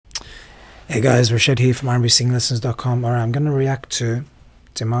Hey guys, Rashid here from RBSingLessons.com. Alright, I'm going to react to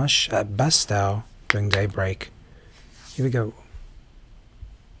Dimash at Bastau doing Daybreak. Here we go.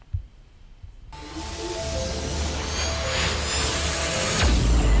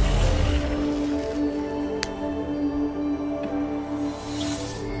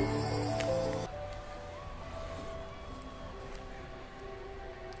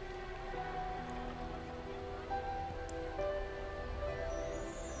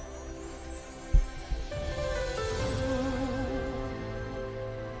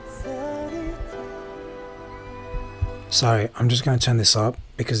 Sorry, I'm just going to turn this up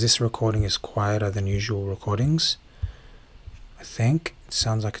because this recording is quieter than usual recordings. I think it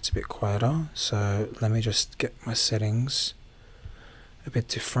sounds like it's a bit quieter, so let me just get my settings a bit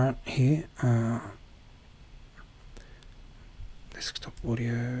different here. Desktop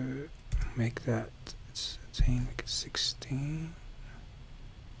audio, make that 13, make it 16,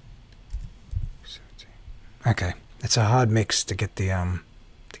 17. Okay, it's a hard mix to get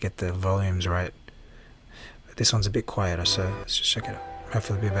the volumes right. This one's a bit quieter, so let's just check it out.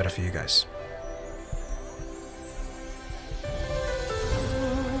 Hopefully it'll be better for you guys.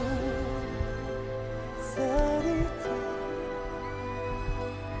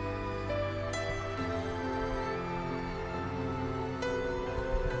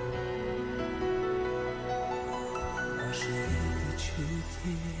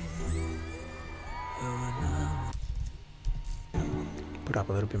 Put up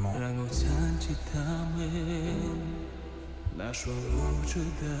a little bit more.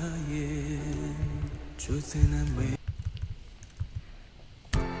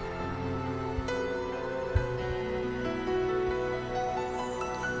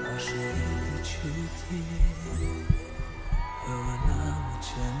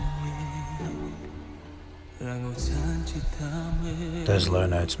 Those low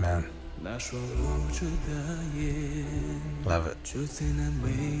notes, man. Love it.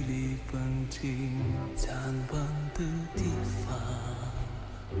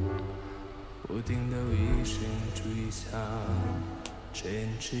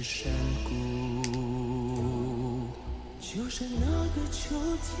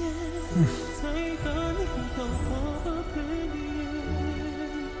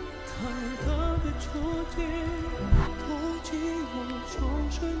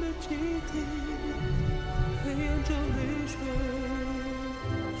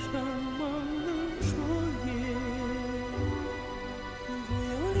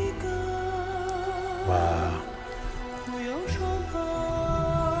 Wow.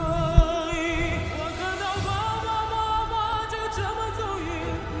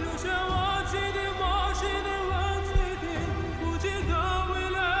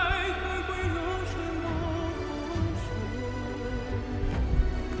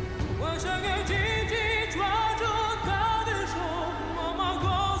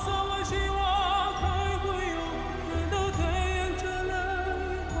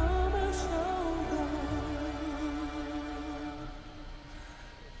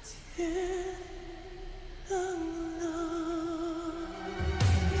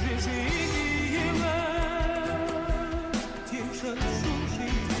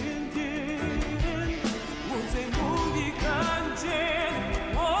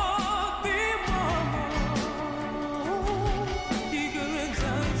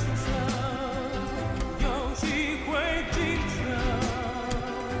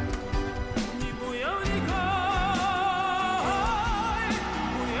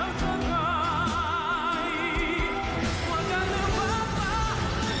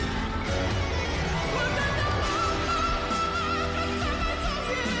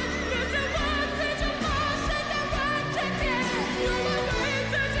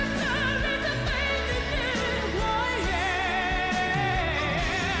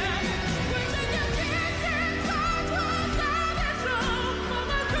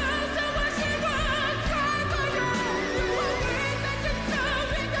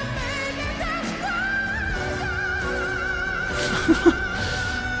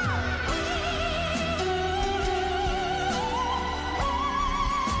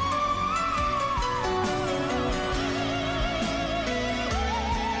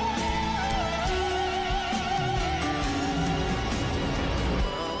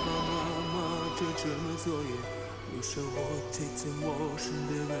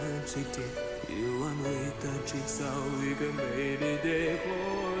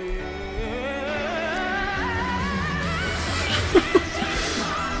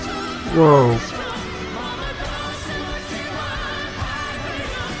 Whoa.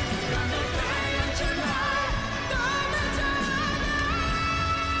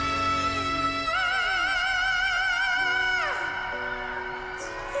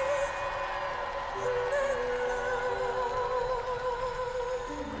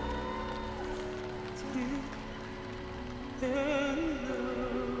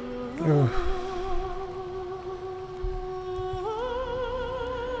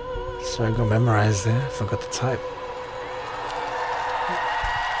 So I got memorized there. Forgot to type.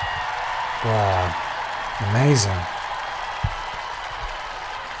 Wow, amazing.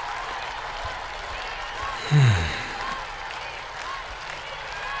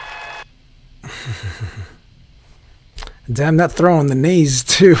 Damn, that throw on the knees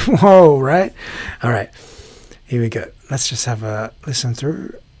too. Whoa, right? All right, here we go. Let's just have a listen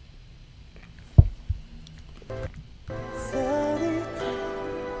through.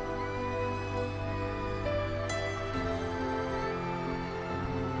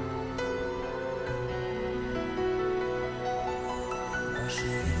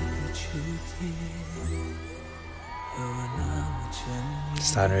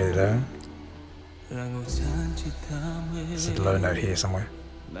 Starting really low. There's a low note here somewhere.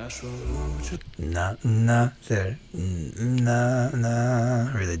 Na na there. Na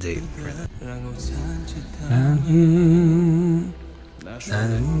na. Really deep. Really.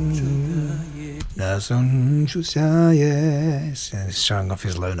 Yes. And he's showing off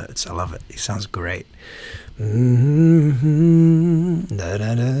his low notes. I love it. He sounds great.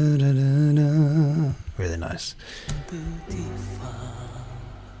 Really nice.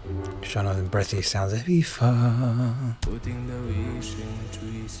 Showing off the breathy sounds. So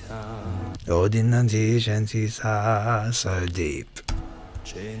deep.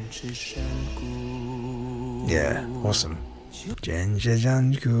 Yeah, awesome.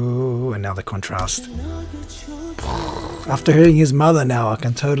 And now the contrast. After hearing his mother now, I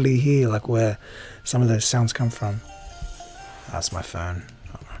can totally hear like where some of those sounds come from. That's my phone.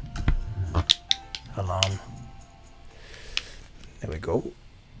 Alarm. There we go.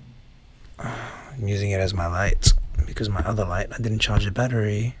 I'm using it as my light because my other light, I didn't charge the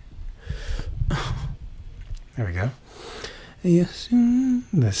battery. There we go. Yes,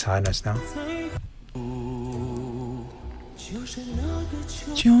 there's high notes now.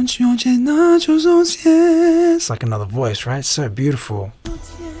 It's like another voice, right? So beautiful.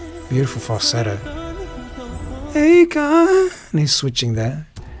 Beautiful falsetto. Hey God. And he's switching there.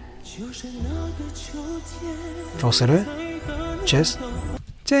 Falsetto. Chest.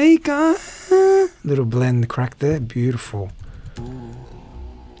 Take a little blend crack there. Beautiful.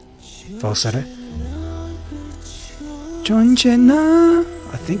 Falsetto.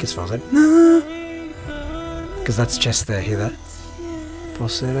 I think it's falsetto. Because that's chest there. Hear that?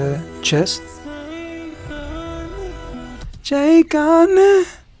 Falsetto. Chest.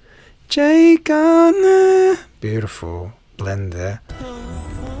 Beautiful blend there.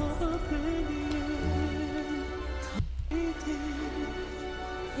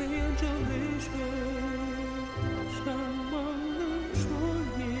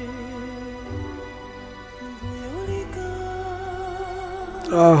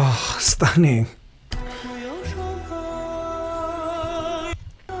 Oh, stunning.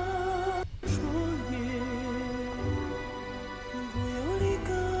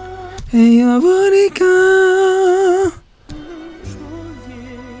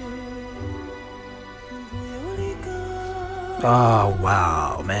 Oh,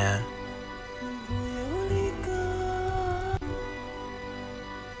 wow, man.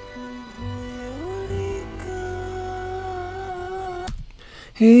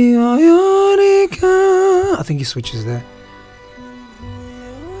 I think he switches there.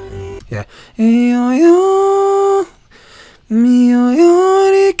 Yeah.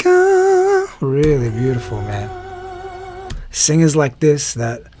 Really beautiful, man. Singers like this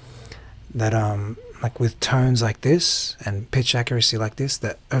that like with tones like this and pitch accuracy like this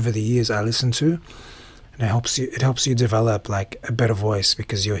that over the years I listen to, and it helps you develop like a better voice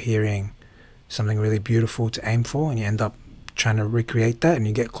because you're hearing something really beautiful to aim for and you end up trying to recreate that and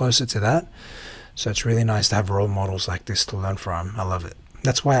you get closer to that. So it's really nice to have role models like this to learn from. I love it.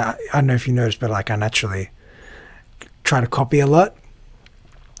 That's why I don't know if you noticed, but like I naturally try to copy a lot.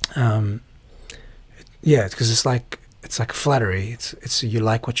 Yeah, because it's like flattery. It's you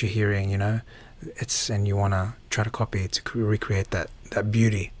like what you're hearing, you know. And you want to try to copy it to recreate that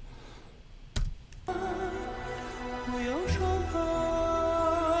beauty.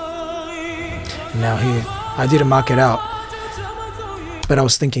 Now here, I didn't mark it out, but I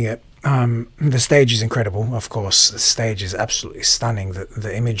was thinking it. The stage is incredible, of course. The stage is absolutely stunning.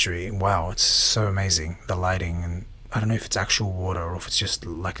 The imagery, wow, it's so amazing. The lighting, and I don't know if it's actual water or if it's just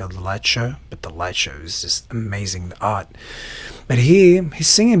like a light show, but the light show is just amazing. The art. But here, he's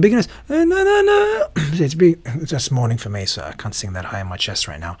singing big notes. It's big. It's just morning for me, so I can't sing that high in my chest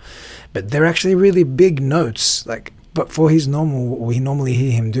right now. But they're actually really big notes. Like, but for his normal, what we normally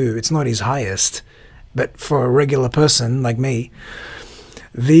hear him do, it's not his highest. But for a regular person like me,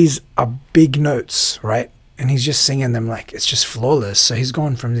 these are big notes, right? And he's just singing them like it's just flawless. So he's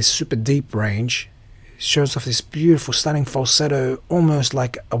gone from this super deep range, shows off this beautiful, stunning falsetto, almost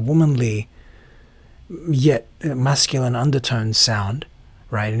like a womanly yet masculine undertone sound,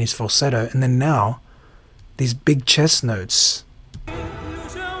 right, in his falsetto. And then now these big chest notes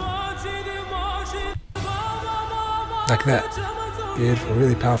like that. Beautiful,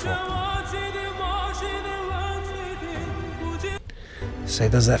 really powerful. So he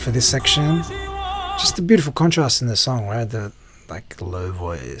does that for this section. Just a beautiful contrast in the song, right? The like low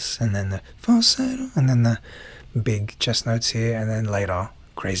voice, and then the falsetto, and then the big chest notes here, and then later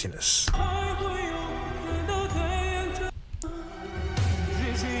craziness.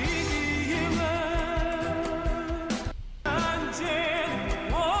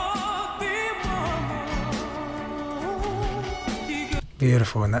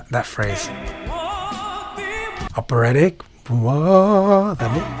 Beautiful, and that phrase. Operatic, whoa,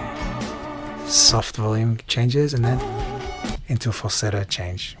 that bit. Soft volume changes, and then into a falsetto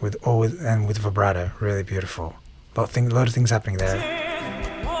change with vibrato. Really beautiful. Lot of things happening there.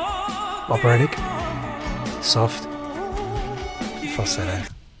 Operatic, soft, falsetto.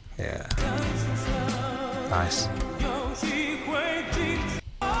 Yeah, nice.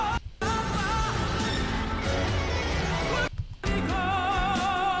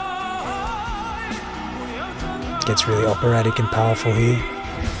 Gets really operatic and powerful here.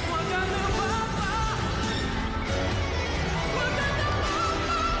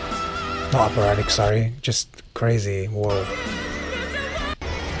 Not operatic, sorry, just crazy. Whoa.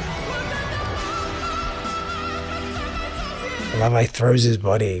 I love how he throws his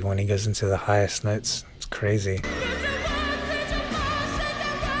body when he goes into the highest notes. It's crazy.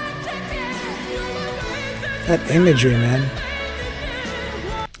 That imagery, man,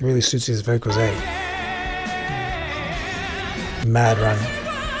 really suits his vocals, eh? Mad run.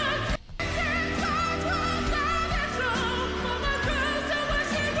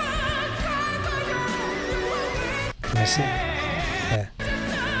 Can I see? Yeah.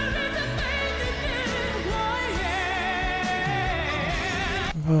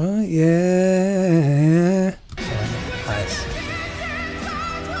 Oh yeah. Nice.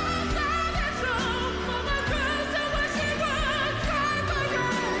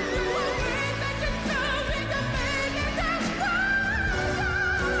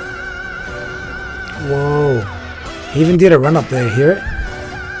 Whoa. He even did a run up there, hear it?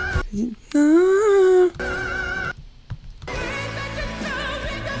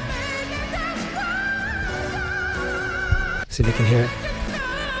 See if you can hear it.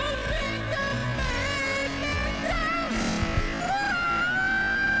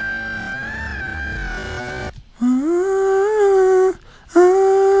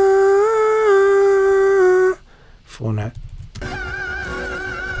 Full note.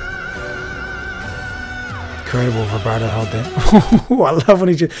 Incredible vibrato held there. I love when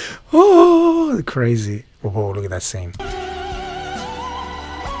he just, oh, crazy. Whoa, look at that scene.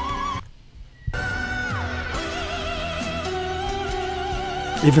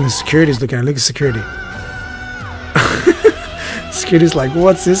 Even the security's looking at it. Look at security. Security's like,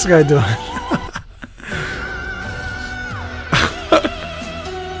 what's this guy doing?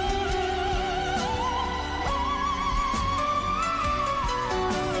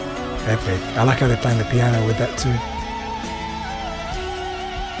 Epic. I like how they're playing the piano with that too.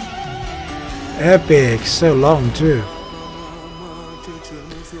 Epic. So long too.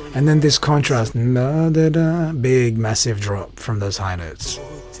 And then this contrast. Big massive drop from those high notes.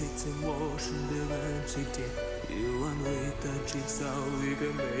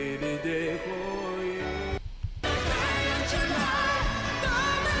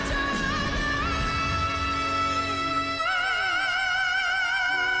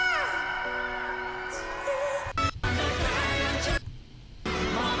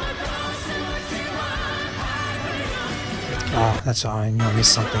 Oh, that's all. I knew I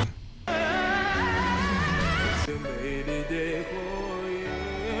missed something.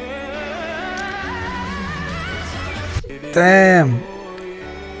 Damn.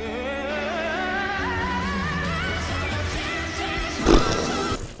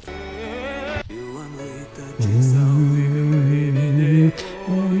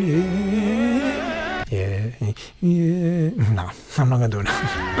 Yeah. No, I'm not gonna do it.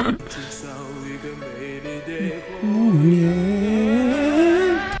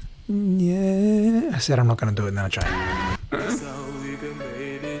 Yeah. I said I'm not gonna do it, now try.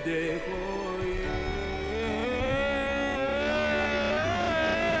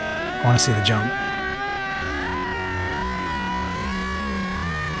 I want to see the jump.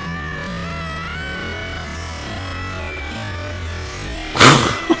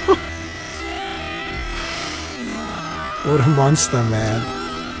 What a monster, man.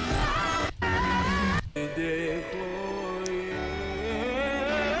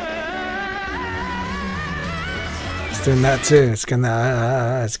 It's doing that too. It's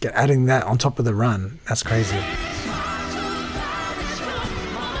gonna adding that on top of the run. That's crazy.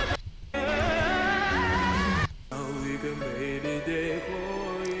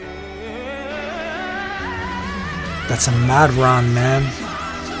 That's a mad run, man.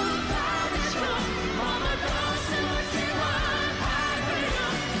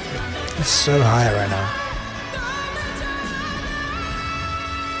 It's so high right now.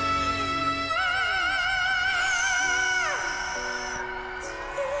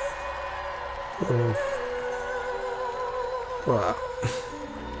 Oh. Wow.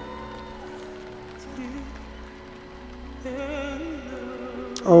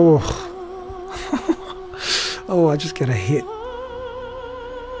 Oh. Oh, I just get a hit.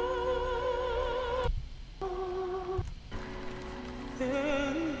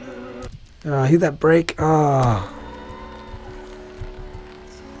 Oh, hear that break? Oh.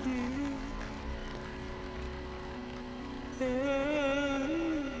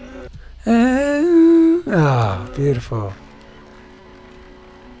 Ah, oh, beautiful.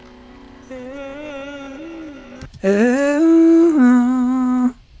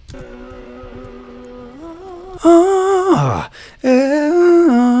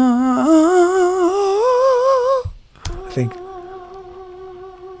 I think.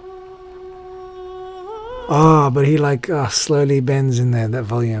 Oh, but he like slowly bends in there, that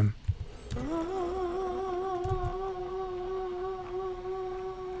volume.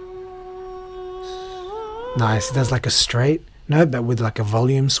 Nice. He does like a straight note, but with like a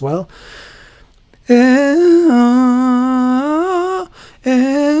volume swell.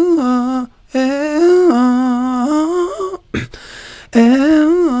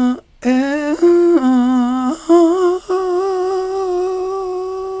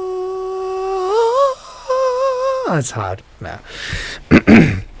 It's hard now.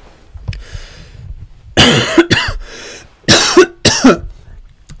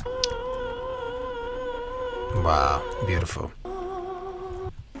 Wow, beautiful.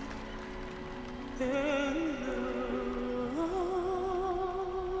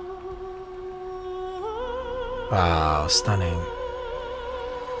 Wow, stunning.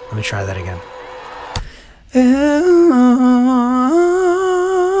 Let me try that again.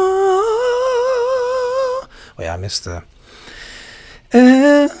 Wait, I missed the...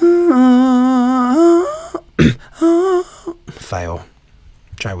 Fail.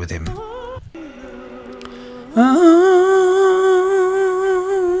 Try with him.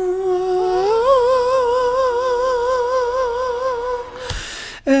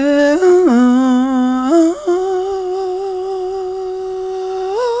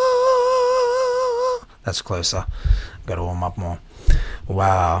 That's closer. Gotta warm up more.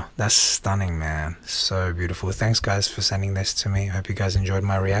 Wow, that's stunning, man. So beautiful. Thanks guys for sending this to me. Hope you guys enjoyed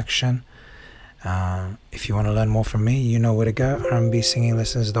my reaction. If you want to learn more from me, you know where to go.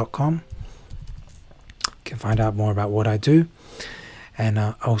 rmbsinginglessons.com. You can find out more about what I do. And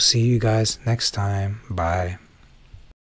I'll see you guys next time. Bye.